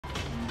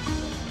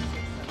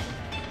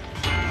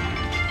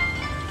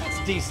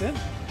decent.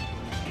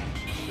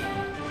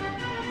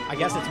 I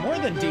guess it's more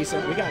than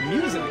decent. We got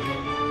music.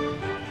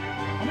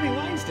 How many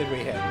lines did we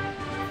hit?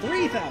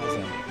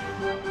 3,000.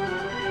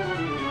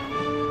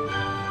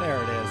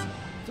 There it is.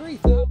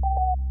 3,000.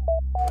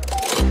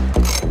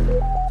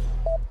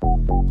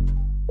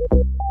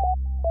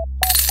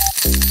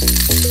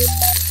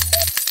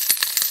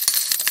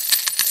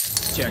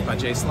 Jackpot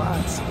J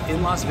slots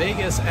in Las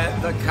Vegas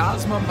at the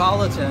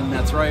Cosmopolitan.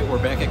 That's right,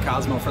 we're back at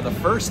Cosmo for the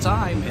first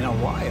time in a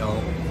while.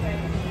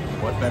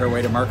 What better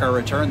way to mark our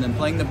return than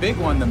playing the big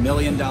one, the $1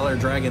 Million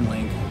Dragon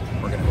Link.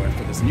 We're going to go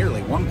after this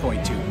nearly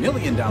 $1.2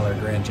 million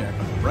grand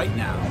jackpot right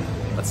now.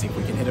 Let's see if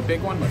we can hit a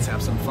big one. Let's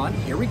have some fun.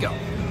 Here we go.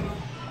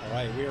 All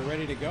right, we are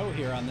ready to go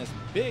here on this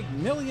big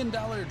 $1 Million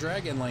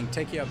Dragon Link.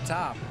 Take you up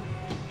top.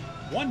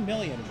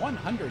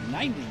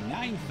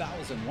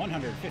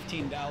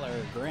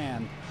 $1,199,115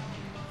 grand.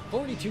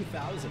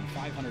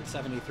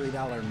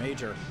 $42,573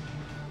 major.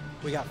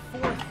 We got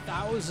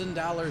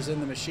 $4,000 in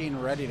the machine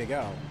ready to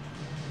go.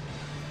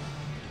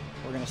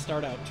 We're going to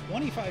start out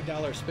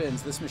 $25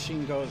 spins. This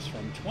machine goes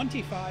from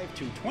 $25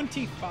 to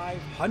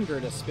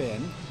 $2,500 a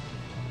spin.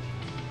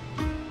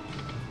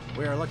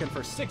 We are looking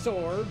for 6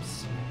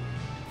 orbs,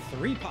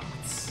 3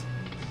 pots.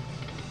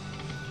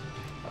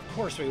 Of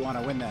course we want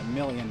to win that $1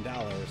 million.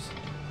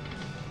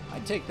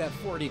 I'd take that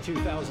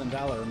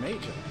 $42,000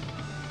 major.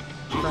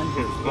 Friend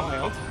here's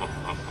wild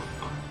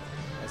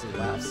as he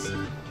laughs.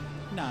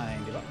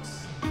 $90.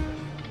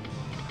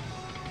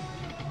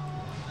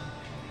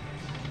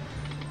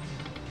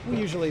 We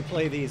usually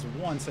play these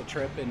once a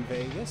trip in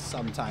Vegas.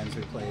 Sometimes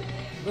we play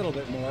a little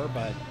bit more,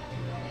 but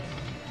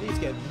these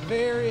get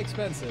very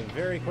expensive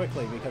very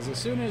quickly because as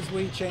soon as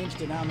we change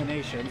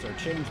denominations or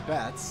change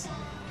bets,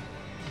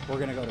 we're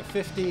going to go to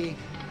 50,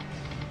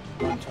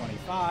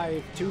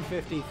 125,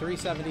 250,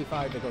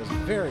 375. It goes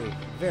very,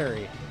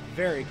 very,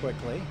 very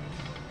quickly.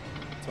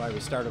 That's why we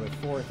started with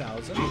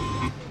 4,000.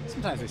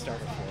 Sometimes we start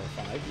with 4 or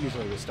 5.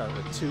 Usually we start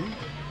with 2.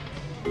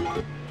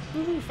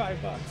 Ooh, $5.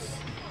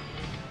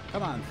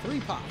 Come on, 3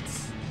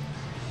 pots.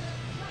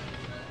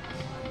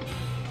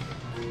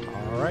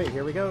 All right,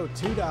 here we go.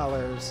 $2,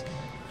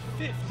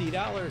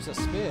 $50 a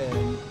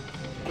spin.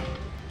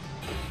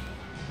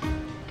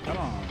 Come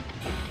on.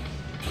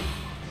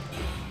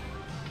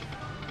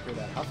 Hear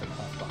that huff and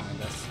puff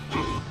behind us.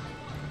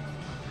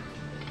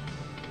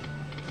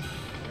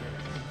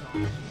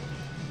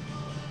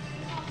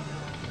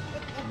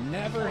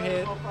 Never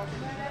hit,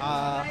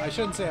 I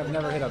shouldn't say I've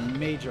never hit a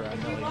major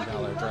 $1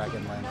 Million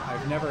Dragon Link.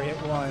 I've never hit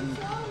one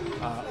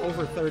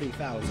over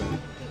 30,000.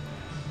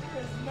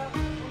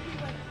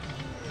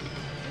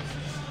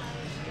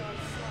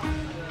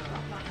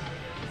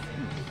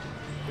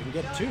 We can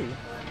get 2.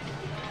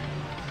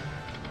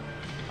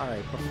 All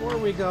right, before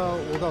we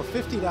go, we'll go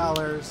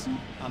 $50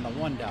 on the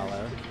 $1.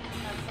 A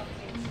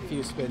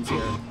few spins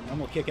here, and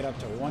we'll kick it up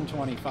to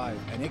 125,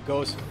 and it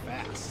goes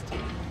fast.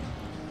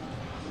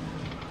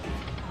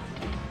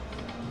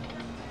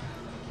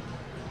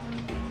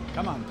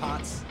 Come on,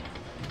 pots.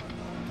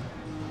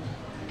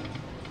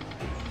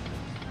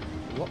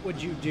 What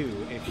would you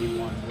do if you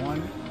won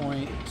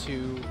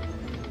 $1.2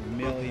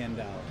 million?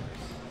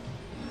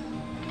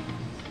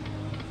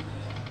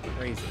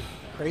 Crazy.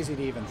 Crazy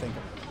to even think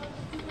of it.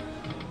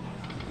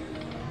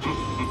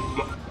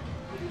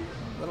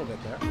 A little bit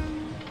there.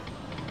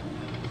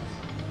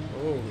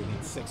 Oh, we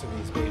need 6 of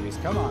these babies.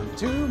 Come on,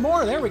 2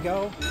 more. There we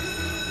go.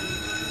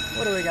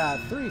 What do we got?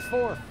 $300,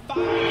 $400,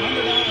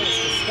 $500 to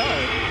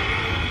start.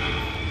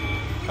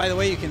 By the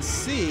way, you can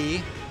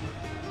see,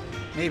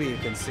 maybe you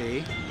can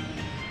see,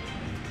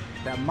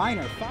 that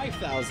minor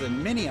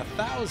 5,000, mini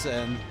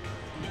 1,000.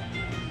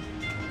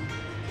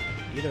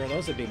 Either of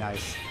those would be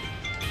nice.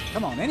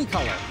 Come on, any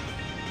color.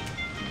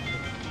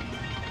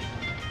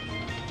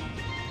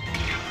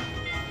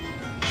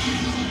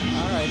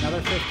 All right,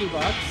 another $50.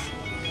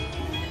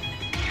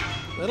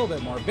 A little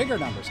bit more, bigger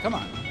numbers. Come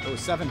on. Oh,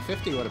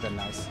 750 would have been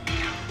nice.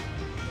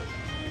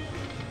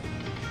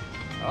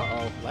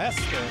 Uh-oh, last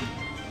spin.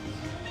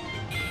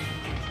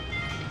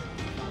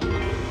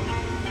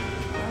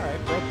 All right,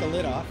 broke the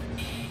lid off.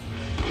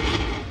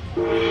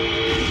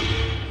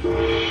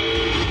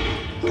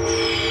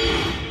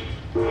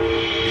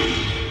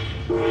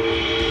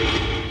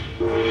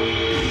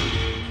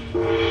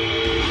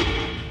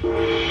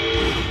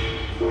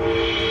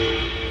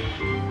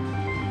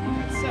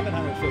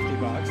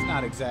 $750.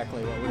 Not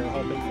exactly what we were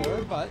hoping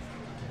for, but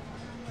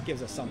it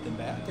gives us something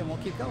back, and we'll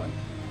keep going.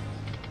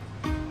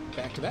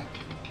 Back to back.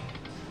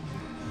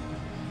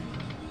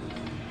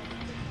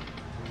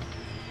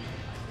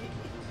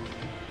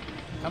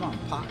 Come on,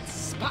 pots,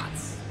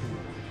 spots.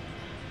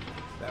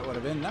 That would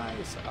have been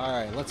nice. All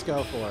right, let's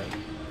go for it.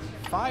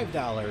 $5,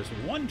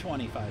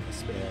 $125 a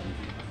spin.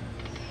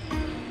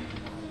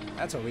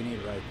 That's what we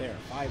need right there.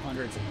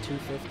 500s and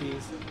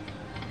 250s.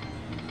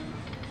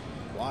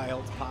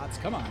 Wild pots.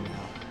 Come on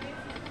now.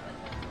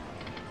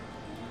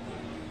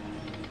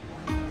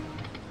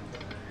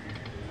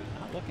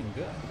 Not looking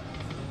good.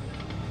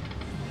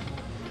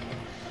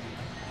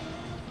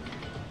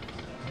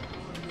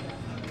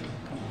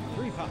 Come on,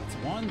 3 pots,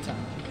 one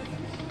time.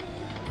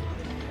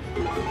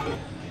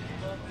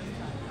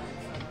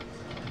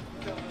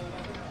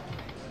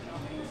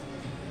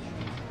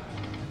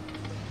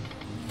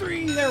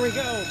 Three, there we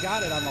go.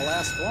 Got it on the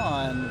last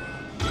one.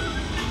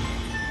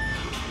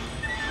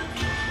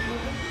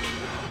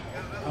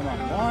 Come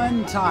on,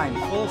 one time,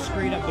 full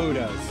screen of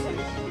Buddhas.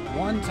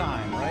 One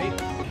time, right?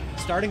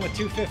 Starting with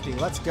 250,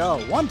 let's go.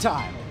 One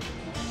time.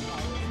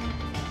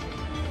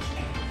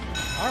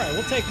 All right,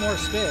 we'll take more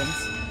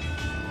spins.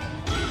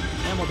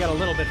 And we'll get a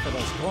little bit for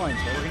those coins,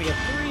 but we're gonna get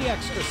 3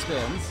 extra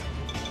spins.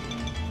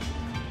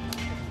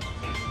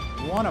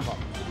 One of them.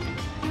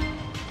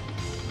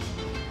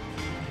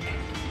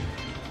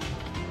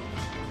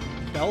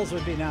 Bells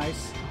would be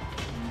nice.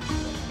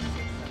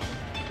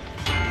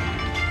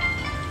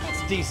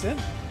 That's decent.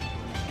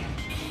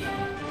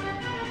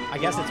 I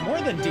guess it's more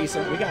than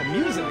decent. We got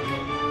music.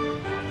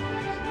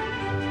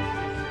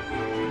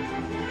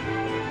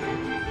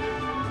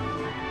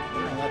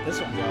 We're gonna let this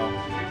one go.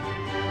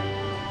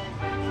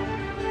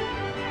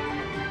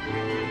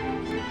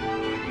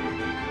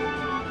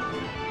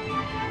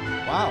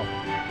 Wow.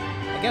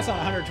 I guess on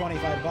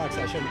 125 bucks,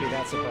 I shouldn't be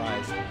that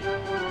surprised.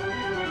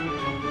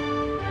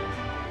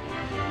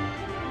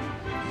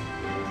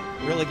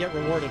 Really get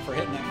rewarded for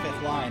hitting that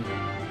 5th line.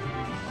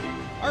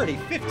 Already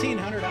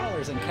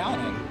 $1,500 and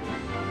counting.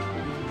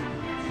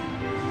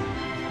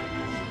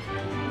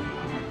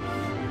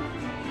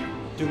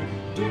 Do,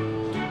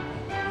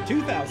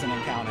 2,000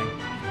 and counting.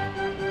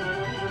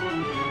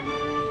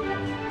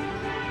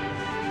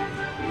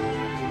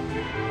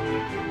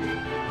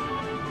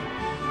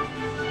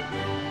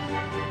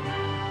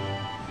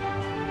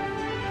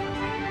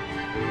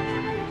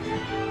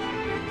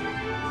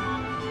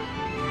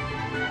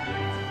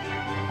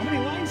 How many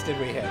lines did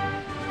we hit?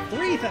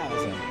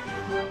 3,000.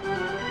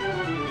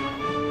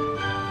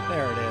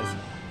 There it is.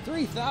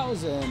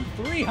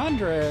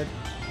 3,300.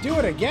 Do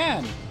it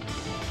again.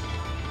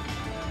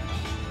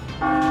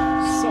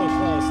 So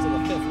close to the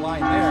 5th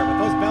line there, but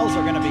those bells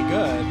are going to be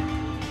good.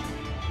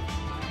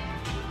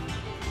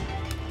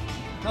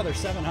 Another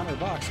 700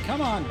 bucks.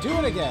 Come on, do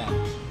it again.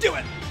 Do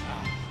it.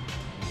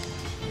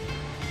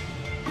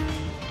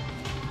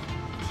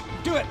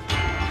 Do it.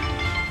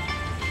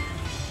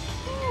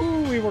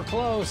 Ooh, we were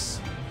close.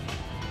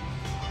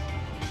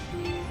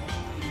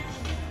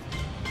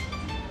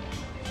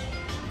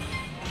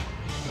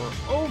 We're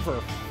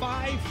over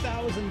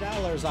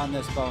 $5,000 on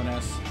this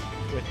bonus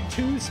with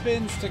 2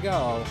 spins to go.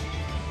 All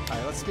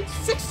right, let's get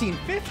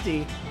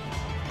 1,650.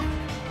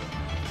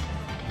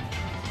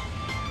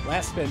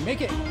 Last spin,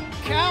 make it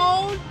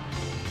count.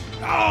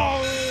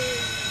 Oh!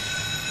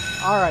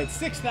 All right,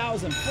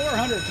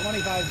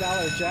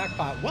 $6,425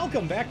 jackpot.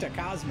 Welcome back to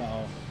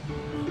Cosmo.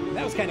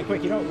 That was kind of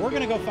quick. You know what? We're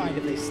gonna go find,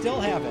 if they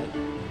still have it,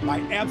 my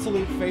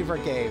absolute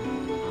favorite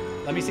game.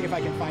 Let me see if I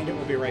can find it.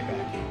 We'll be right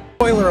back.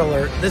 Spoiler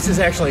alert, this is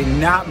actually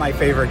not my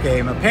favorite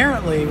game.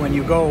 Apparently, when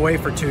you go away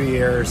for 2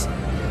 years,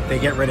 they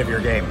get rid of your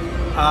game.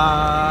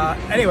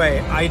 Anyway,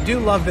 I do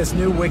love this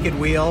new Wicked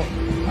Wheel.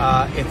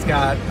 It's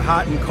got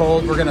hot and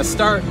cold. We're gonna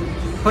start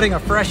putting a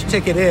fresh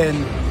ticket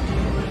in,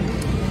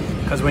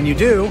 because when you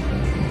do,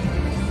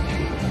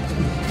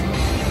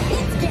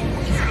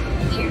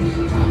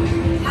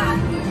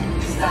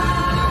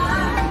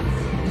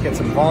 get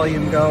some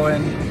volume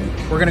going.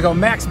 We're gonna go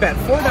max bet,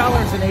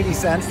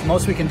 $4.80, the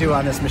most we can do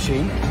on this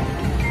machine.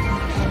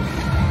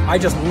 I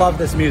just love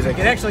this music.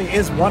 It actually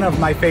is one of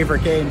my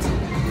favorite games.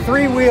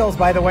 3 wheels,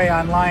 by the way,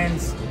 on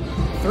lines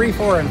 3,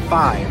 4, and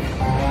 5.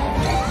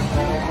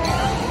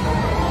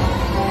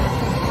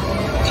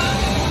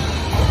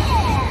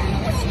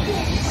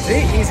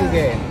 See, easy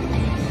game.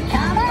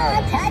 Come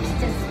on, touch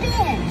to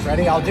spin.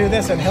 Ready? I'll do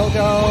this and he'll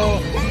go.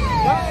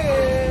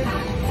 Bye.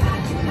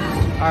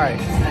 All right.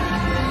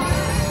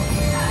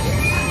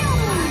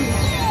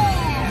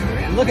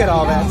 Look at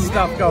all that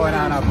stuff going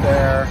on up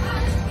there.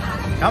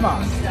 Come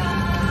on.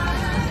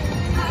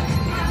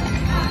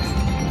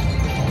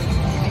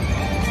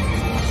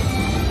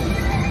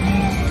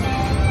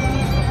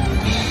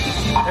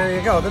 There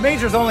you go. The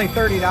major's only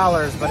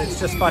 $30, but it's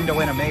just fun to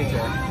win a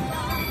major.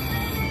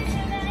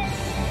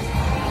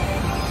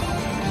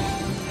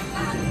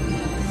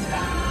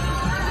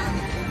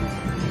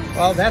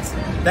 Well, that's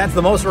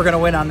the most we're going to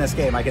win on this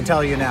game. I can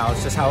tell you now.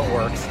 It's just how it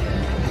works.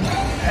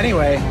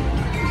 Anyway,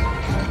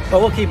 but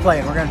we'll keep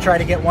playing. We're going to try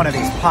to get one of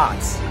these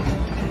pots.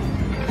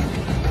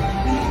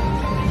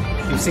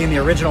 If you've seen the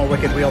original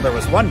Wicked Wheel, there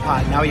was 1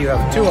 pot. Now you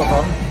have 2 of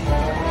them.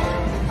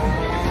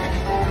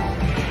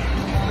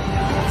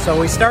 So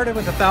we started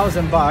with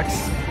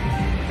 $1,000.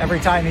 Every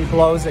time he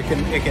blows, it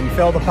can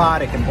fill the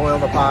pot, it can boil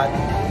the pot.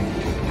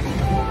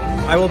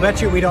 I will bet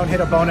you we don't hit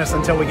a bonus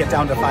until we get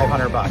down to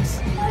 500 bucks.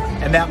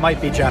 And that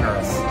might be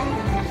generous.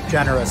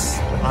 Generous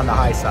on the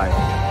high side.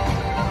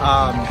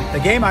 The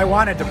game I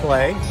wanted to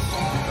play,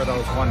 for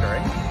those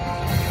wondering,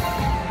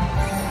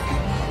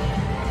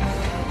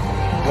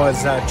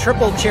 was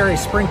Triple Cherry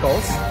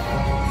Sprinkles.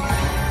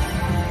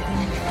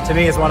 To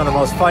me, is one of the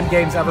most fun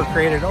games ever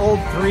created. An old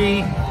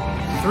 3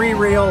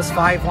 reels,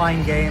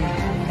 5-line game.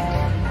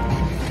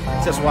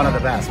 It's just one of the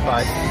best,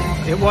 but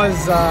it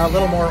was a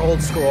little more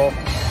old school.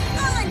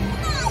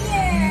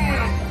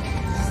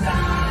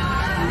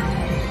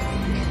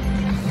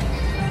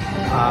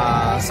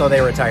 So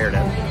they retired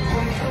it.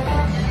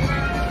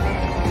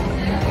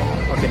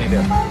 What can you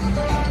do?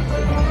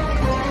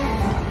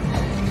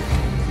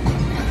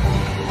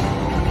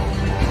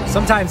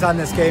 Sometimes on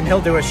this game,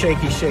 he'll do a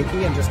shaky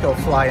and just go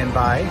flying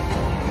by.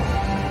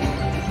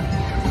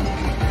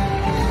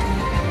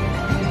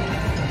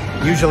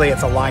 Usually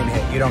it's a line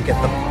hit. You don't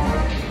get the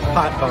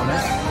pot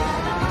bonus.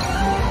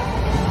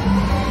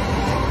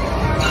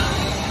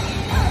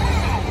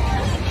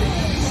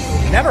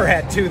 Never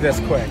had two this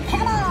quick.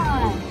 Come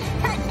on,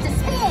 touch to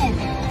spin.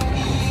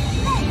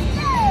 Let's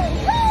go.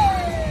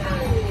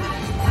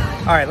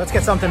 Woo! All right, let's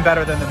get something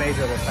better than the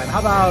major this time. How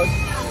about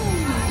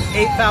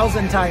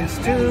 8,000 times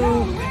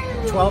 2,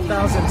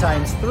 12,000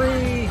 times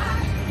 3.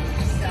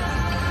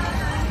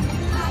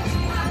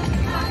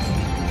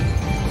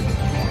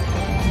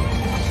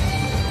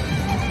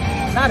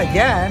 Not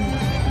again.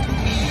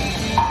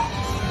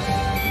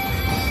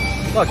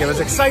 Look, it was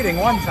exciting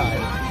one time.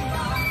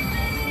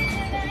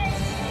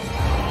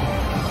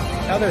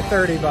 Another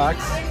 30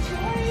 bucks.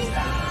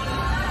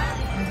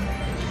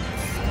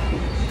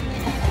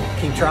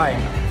 Keep trying.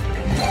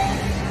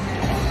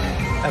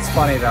 That's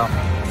funny though.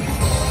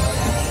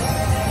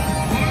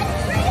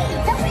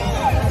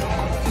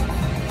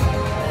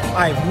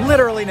 I've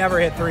literally never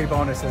hit 3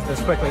 bonuses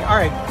this quickly. All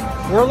right,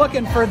 we're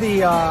looking for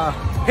the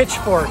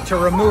pitchfork to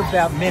remove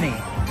that mini.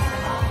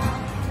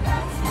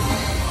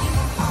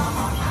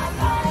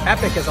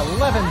 Epic is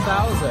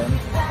 11,000.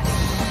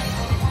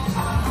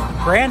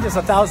 Grand is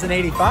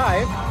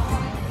 1,085.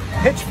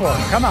 Pitchfork,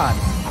 come on.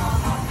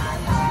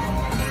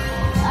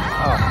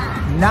 Oh,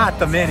 not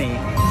the mini.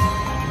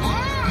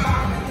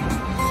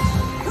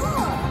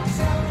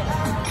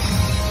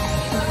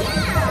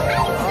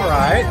 All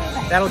right,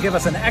 that'll give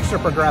us an extra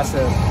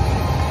progressive.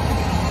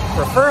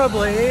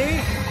 Preferably.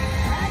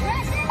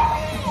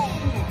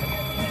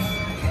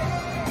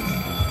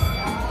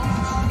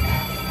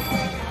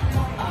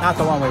 Not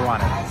the one we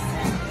wanted.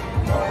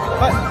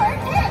 But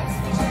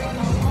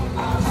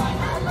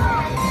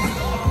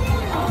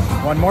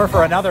one more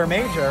for another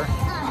major.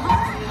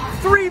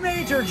 3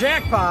 major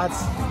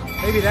jackpots.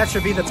 Maybe that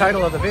should be the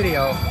title of the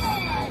video.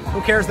 Who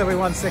cares that we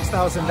won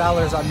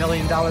 $6,000 on $1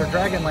 Million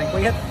Dragon Link?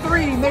 We hit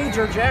 3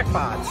 major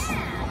jackpots.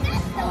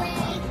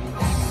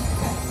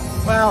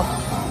 Well,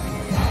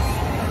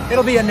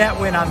 it'll be a net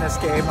win on this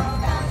game.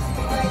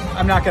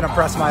 I'm not going to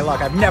press my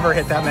luck. I've never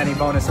hit that many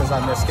bonuses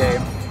on this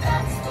game.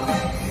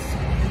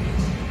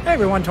 Hey,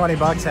 we won 20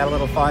 bucks, had a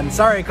little fun.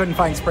 Sorry I couldn't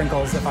find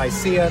sprinkles. If I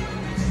see it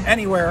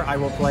anywhere, I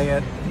will play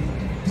it,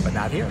 but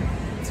not here.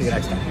 See you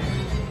next time.